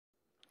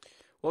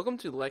Welcome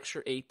to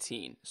Lecture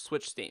 18,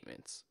 Switch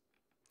Statements.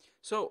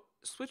 So,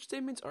 switch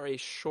statements are a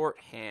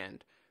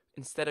shorthand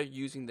instead of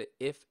using the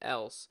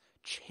if-else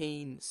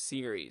chain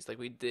series like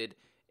we did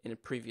in a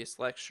previous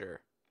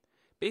lecture.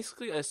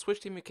 Basically, a switch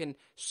statement can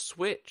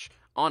switch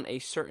on a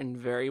certain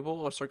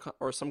variable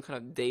or some kind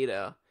of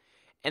data,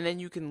 and then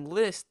you can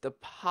list the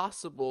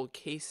possible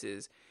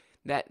cases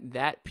that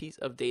that piece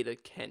of data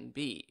can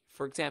be.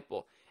 For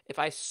example, if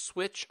I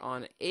switch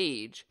on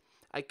age,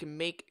 I can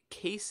make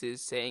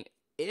cases saying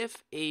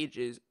if age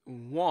is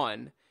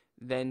 1,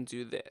 then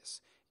do this.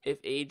 If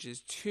age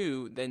is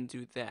 2, then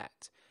do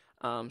that.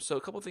 So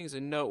a couple things to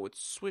note with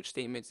switch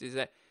statements is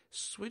that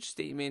switch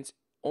statements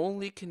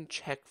only can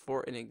check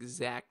for an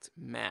exact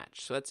match.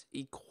 So that's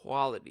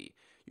equality.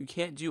 You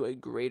can't do a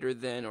greater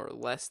than or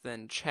less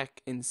than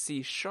check in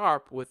C#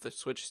 with the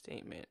switch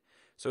statement.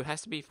 So it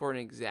has to be for an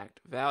exact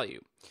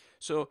value.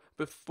 So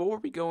before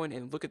we go in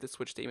and look at the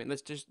switch statement,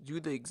 let's just do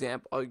the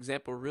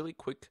example really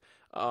quick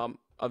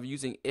of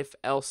using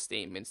if-else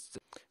statements.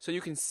 So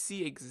you can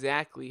see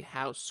exactly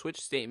how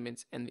switch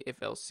statements and the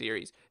if-else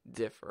series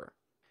differ.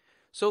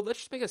 So let's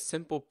just make a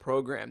simple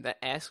program that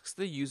asks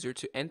the user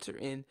to enter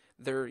in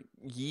their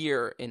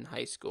year in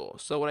high school.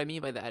 So what I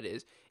mean by that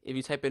is if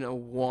you type in a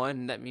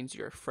 1, that means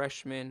you're a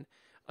freshman,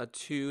 a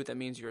 2, that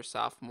means you're a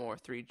sophomore,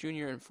 3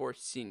 junior, and 4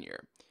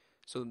 senior.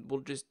 So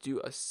we'll just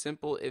do a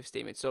simple if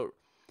statement. So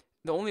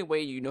the only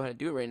way you know how to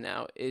do it right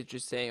now is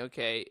just saying,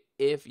 okay,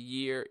 if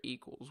year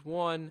equals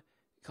 1,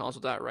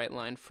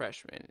 console.writeLine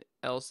freshman,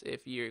 else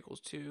if year equals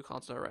 2,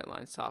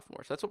 console.writeLine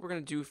sophomore. So that's what we're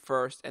going to do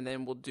first, and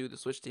then we'll do the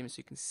switch statement so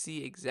you can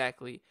see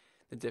exactly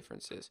the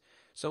differences.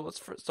 So let's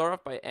start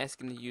off by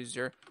asking the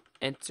user,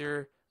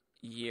 enter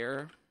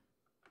year.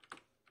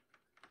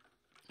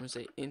 I'm going to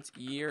say int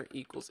year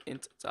equals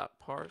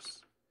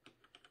int.parse,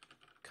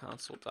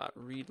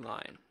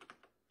 console.readLine.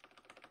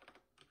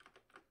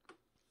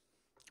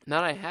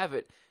 Now that I have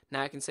it,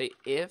 now I can say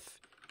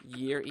if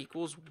year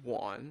equals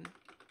 1,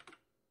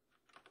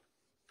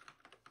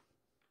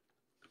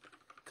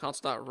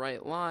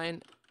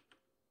 console.writeLine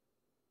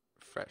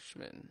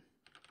freshman.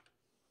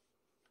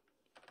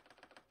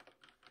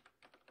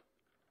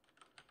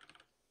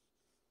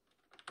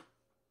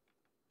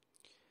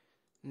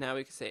 Now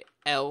we can say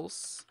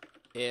else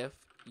if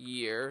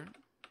year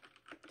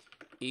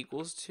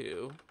equals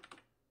 2,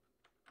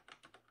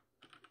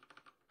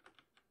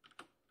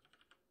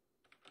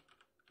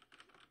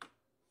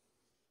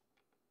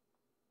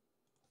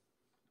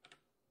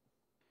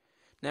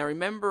 now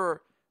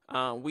remember,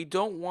 we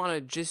don't want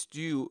to just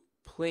do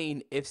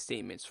plain if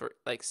statements for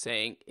like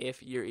saying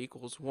if year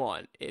equals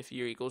 1, if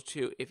year equals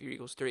 2, if year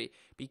equals 3,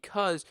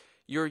 because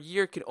your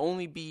year can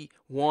only be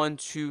 1,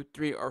 2,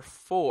 3, or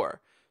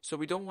 4. So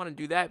we don't want to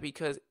do that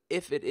because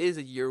if it is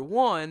a year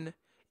 1,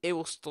 it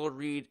will still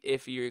read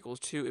if year equals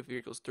 2, if year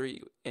equals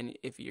 3, and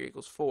if year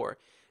equals 4.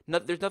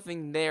 There's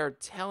nothing there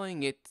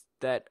telling it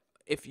that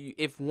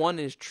if 1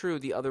 is true,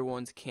 the other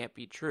ones can't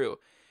be true.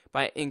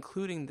 By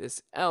including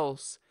this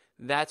else,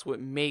 that's what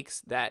makes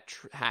that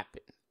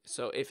happen.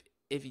 So if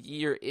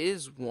year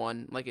is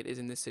 1, like it is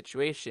in this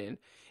situation,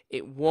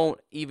 it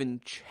won't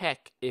even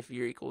check if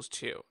year equals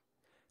 2.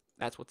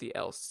 That's what the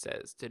else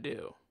says to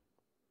do.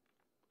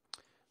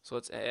 So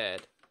let's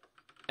add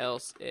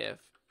else if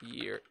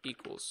year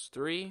equals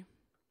 3.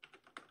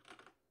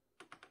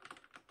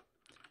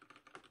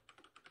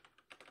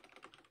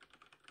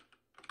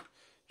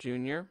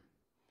 Junior.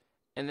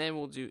 And then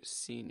we'll do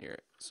senior.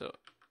 So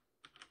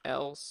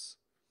else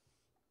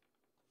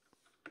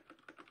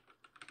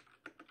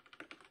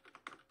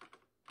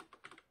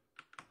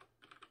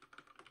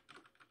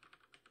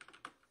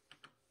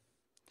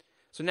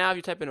So now if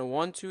you type in a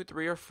 1, 2,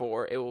 3, or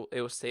 4, it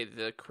will say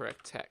the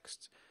correct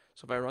text.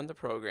 So if I run the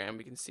program,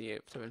 we can see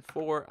it. Type in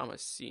 4, I'm a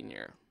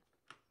senior.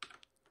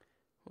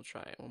 We'll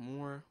try it one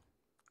more.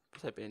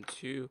 Type in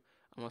 2,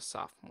 I'm a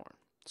sophomore.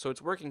 So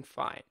it's working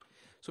fine.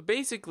 So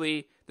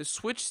basically, the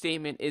switch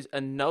statement is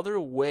another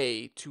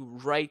way to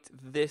write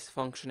this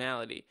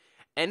functionality.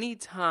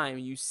 Anytime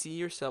you see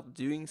yourself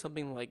doing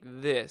something like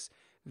this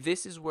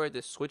is where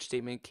the switch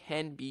statement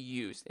can be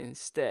used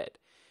instead.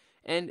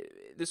 And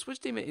the switch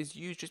statement is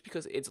used just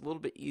because it's a little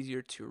bit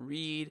easier to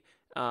read,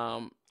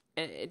 and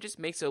it just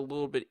makes it a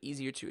little bit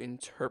easier to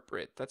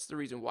interpret. That's the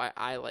reason why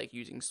I like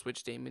using switch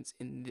statements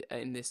in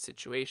this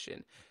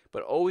situation.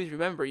 But always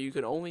remember, you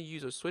can only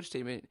use a switch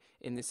statement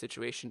in this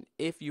situation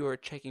if you are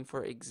checking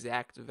for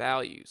exact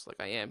values,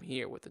 like I am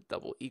here with a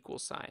double equal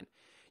sign.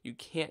 You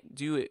can't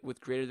do it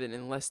with greater than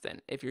and less than.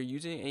 If you're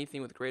using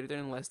anything with greater than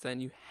and less than,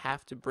 you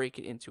have to break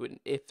it into an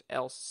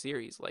if-else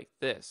series like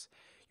this.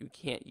 You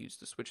can't use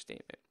the switch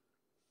statement.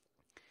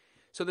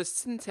 So the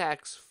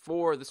syntax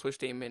for the switch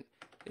statement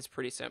is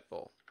pretty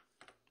simple.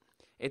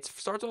 It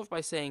starts off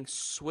by saying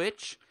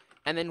switch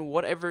and then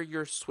whatever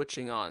you're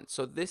switching on.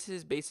 So this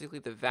is basically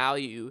the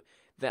value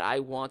that I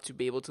want to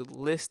be able to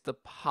list the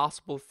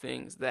possible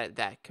things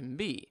that can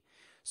be.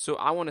 So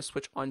I want to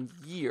switch on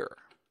year.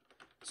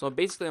 So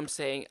basically I'm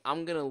saying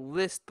I'm going to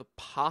list the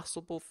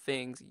possible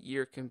things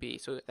year can be.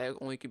 So that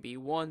only could be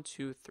 1,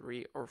 2,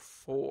 3, or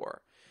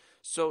 4.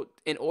 So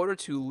in order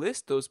to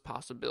list those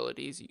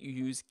possibilities, you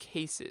use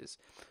cases.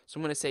 So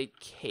I'm going to say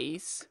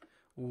case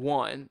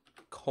 1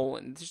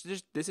 colon.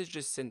 This is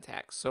just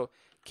syntax. So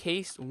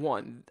case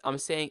 1, I'm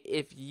saying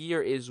if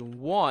year is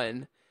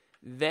 1,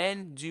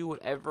 then do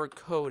whatever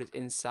code is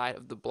inside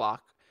of the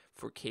block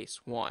for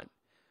case 1.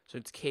 So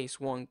it's case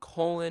 1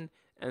 colon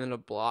and then a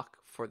block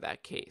for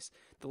that case.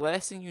 The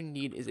last thing you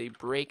need is a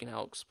break, and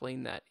I'll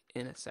explain that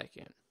in a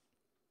second.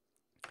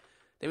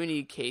 Then we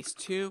need case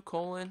 2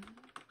 colon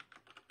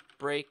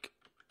break,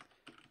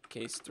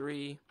 case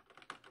 3,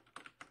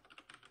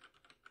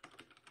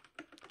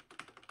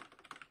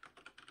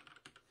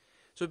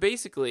 so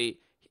basically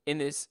in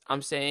this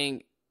I'm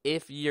saying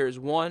if year is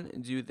 1,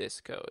 do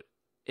this code.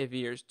 If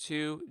year is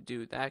 2,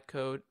 do that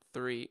code.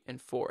 3 and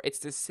 4. It's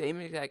the same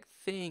exact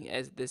thing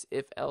as this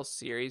if else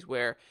series,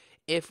 where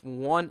if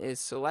 1 is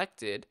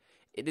selected,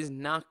 it is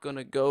not going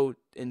to go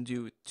and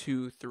do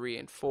 2, 3,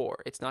 and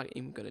 4. It's not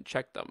even going to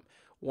check them.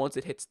 Once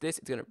it hits this,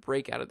 it's going to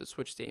break out of the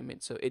switch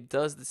statement. So it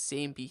does the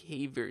same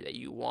behavior that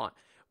you want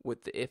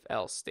with the if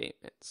else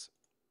statements.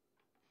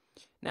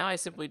 Now I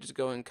simply just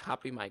go and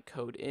copy my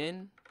code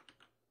in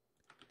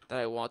that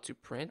I want to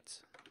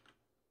print.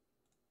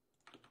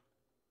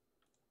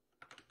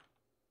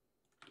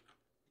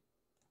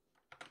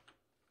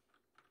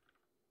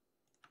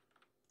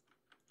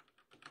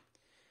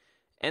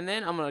 And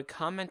then I'm going to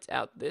comment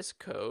out this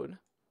code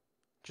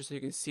just so you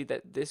can see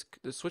that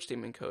the switch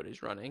statement code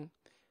is running.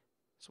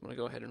 So I'm going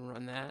to go ahead and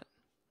run that.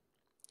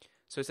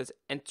 So it says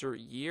enter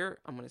year.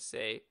 I'm going to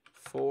say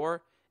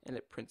 4 and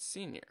it prints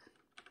senior.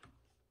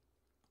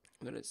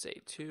 I'm going to say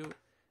 2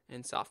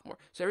 and sophomore.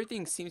 So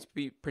everything seems to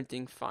be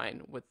printing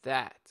fine with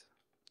that.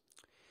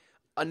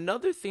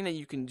 Another thing that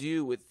you can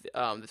do with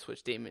the switch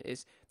statement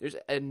is there's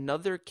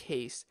another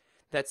case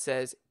that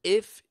says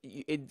if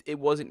it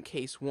wasn't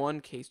case 1,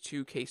 case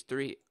 2, case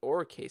 3,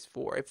 or case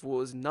 4, if it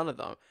was none of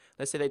them,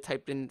 let's say they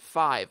typed in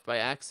 5 by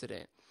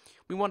accident,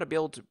 we want to be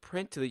able to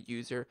print to the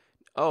user,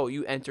 oh,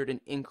 you entered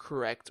an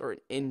incorrect or an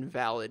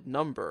invalid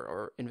number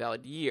or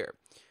invalid year.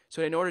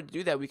 So in order to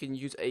do that, we can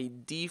use a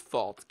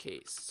default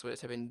case. So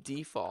let's have in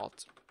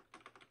default,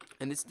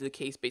 and this is the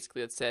case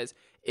basically that says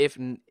if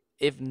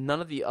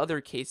none of the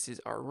other cases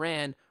are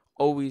ran,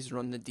 always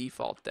run the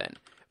default then.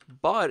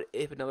 But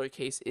if another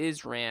case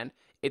is ran,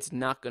 it's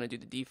not going to do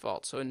the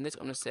default. So in this,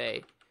 I'm going to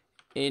say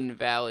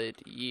invalid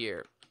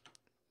year.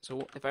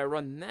 So if I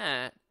run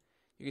that,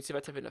 you can see if I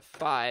type in a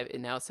 5, it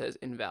now says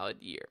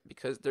invalid year.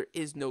 Because there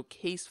is no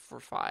case for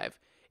 5,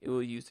 it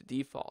will use the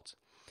default.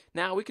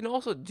 Now we can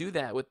also do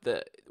that with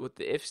the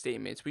if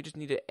statements. We just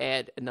need to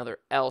add another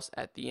else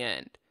at the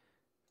end.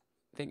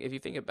 If you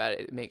think about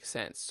it, it makes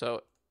sense.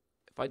 So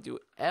if I do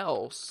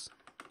else,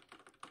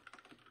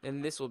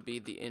 then this will be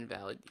the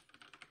invalid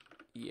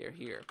year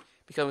here,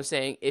 because I'm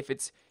saying if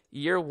it's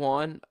year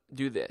 1,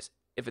 do this.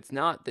 If it's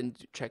not, then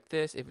check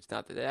this. If it's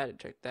not that,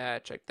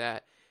 check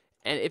that.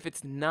 And if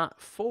it's not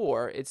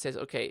 4, it says,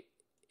 okay,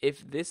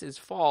 if this is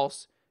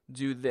false,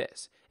 do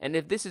this. And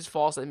if this is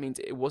false, that means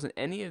it wasn't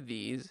any of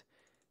these.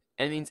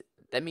 And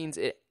that means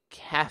it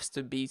has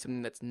to be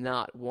something that's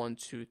not 1,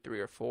 2, 3,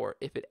 or 4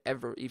 if it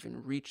ever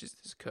even reaches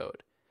this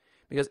code.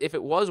 Because if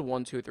it was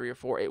 1, 2, 3, or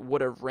 4, it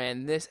would have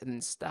ran this and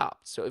then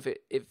stopped. So if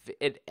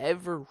it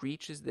ever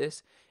reaches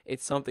this,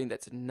 it's something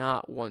that's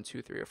not 1,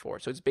 2, 3, or 4.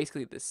 So it's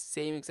basically the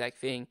same exact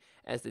thing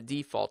as the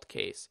default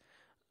case.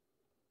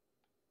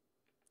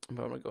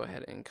 But I'm going to go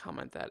ahead and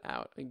comment that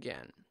out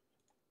again.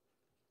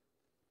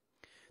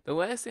 The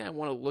last thing I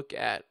want to look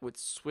at with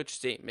switch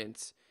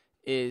statements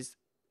is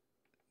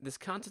this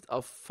concept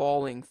of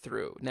falling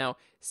through. Now,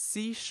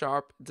 C#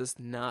 does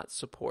not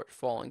support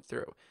falling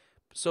through.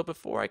 So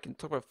before I can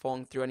talk about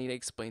falling through, I need to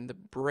explain the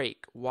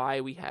break, why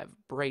we have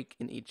break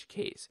in each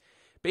case.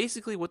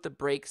 Basically, what the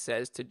break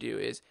says to do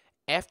is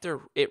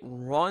after it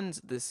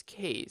runs this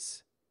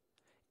case,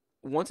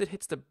 once it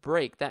hits the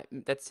break,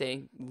 that's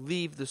saying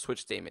leave the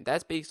switch statement.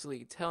 That's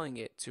basically telling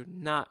it to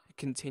not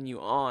continue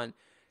on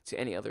to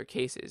any other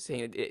cases.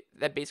 Saying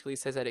that basically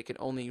says that it can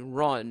only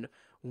run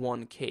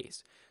one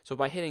case. So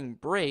by hitting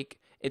break,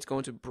 it's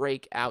going to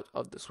break out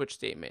of the switch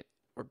statement,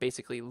 or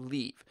basically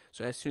leave.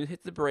 So as soon as it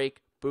hits the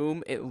break,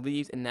 boom, it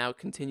leaves and now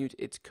continues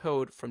its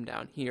code from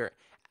down here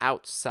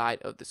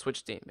outside of the switch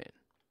statement.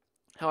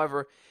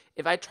 However,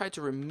 if I try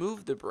to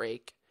remove the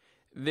break,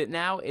 that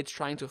now it's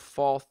trying to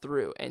fall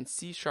through, and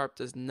C#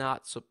 does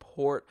not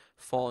support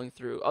falling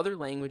through. Other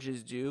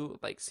languages do,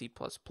 like C++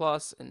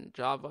 and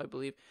Java, I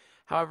believe.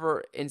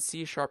 However, in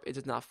C# it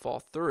does not fall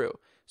through.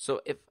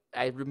 So if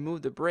I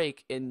remove the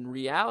break, in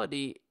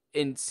reality,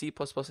 in C++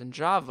 and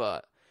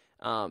Java,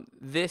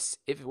 this,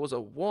 if it was a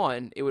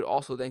 1, it would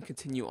also then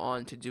continue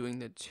on to doing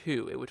the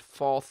 2. It would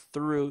fall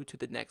through to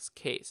the next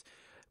case.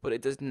 But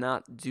it does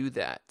not do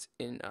that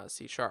in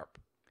C#.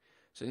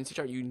 So in C#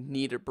 you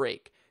need a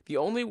break. The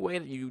only way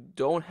that you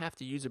don't have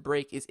to use a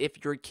break is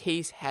if your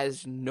case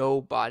has no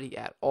body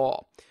at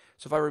all.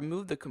 So if I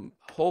remove the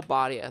whole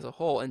body as a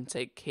whole and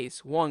say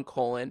case 1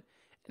 colon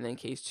and then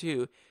case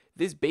 2,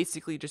 this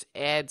basically just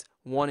adds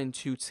 1 and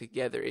 2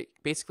 together. It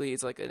basically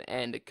is like an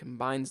AND. It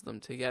combines them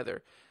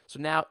together. So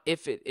now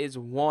if it is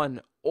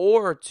 1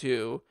 or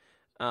 2,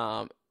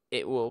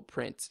 it will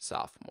print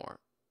sophomore.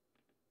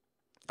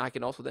 I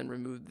can also then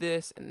remove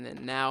this, and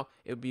then now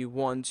it would be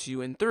 1,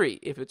 2, and 3.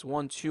 If it's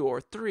 1, 2,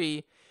 or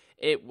 3,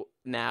 it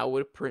now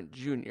would print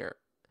junior.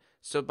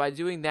 So by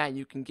doing that,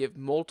 you can give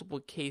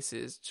multiple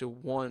cases to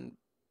one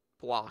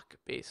block,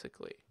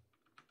 basically.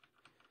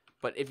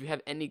 But if you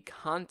have any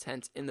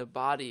content in the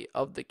body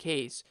of the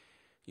case,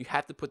 you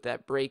have to put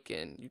that break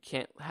in. You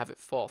can't have it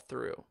fall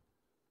through.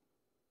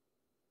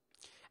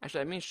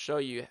 Actually, let me show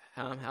you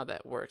how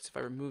that works. If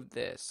I remove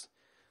this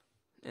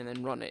and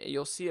then run it,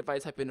 you'll see if I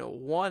type in a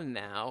 1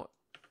 now,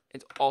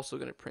 it's also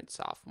going to print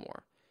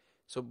sophomore.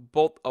 So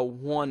both a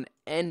 1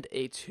 and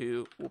a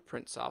 2 will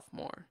print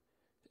sophomore.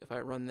 If I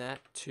run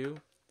that 2,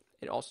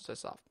 it also says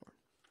sophomore.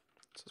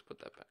 So let's put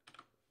that back.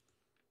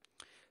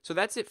 So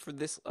that's it for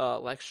this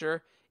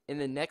lecture. In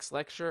the next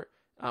lecture,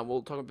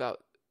 we'll talk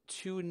about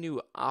 2 new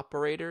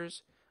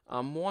operators.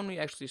 One we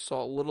actually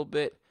saw a little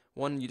bit,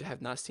 one you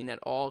have not seen at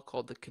all,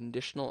 called the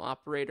conditional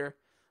operator.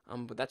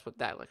 But that's what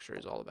that lecture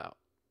is all about.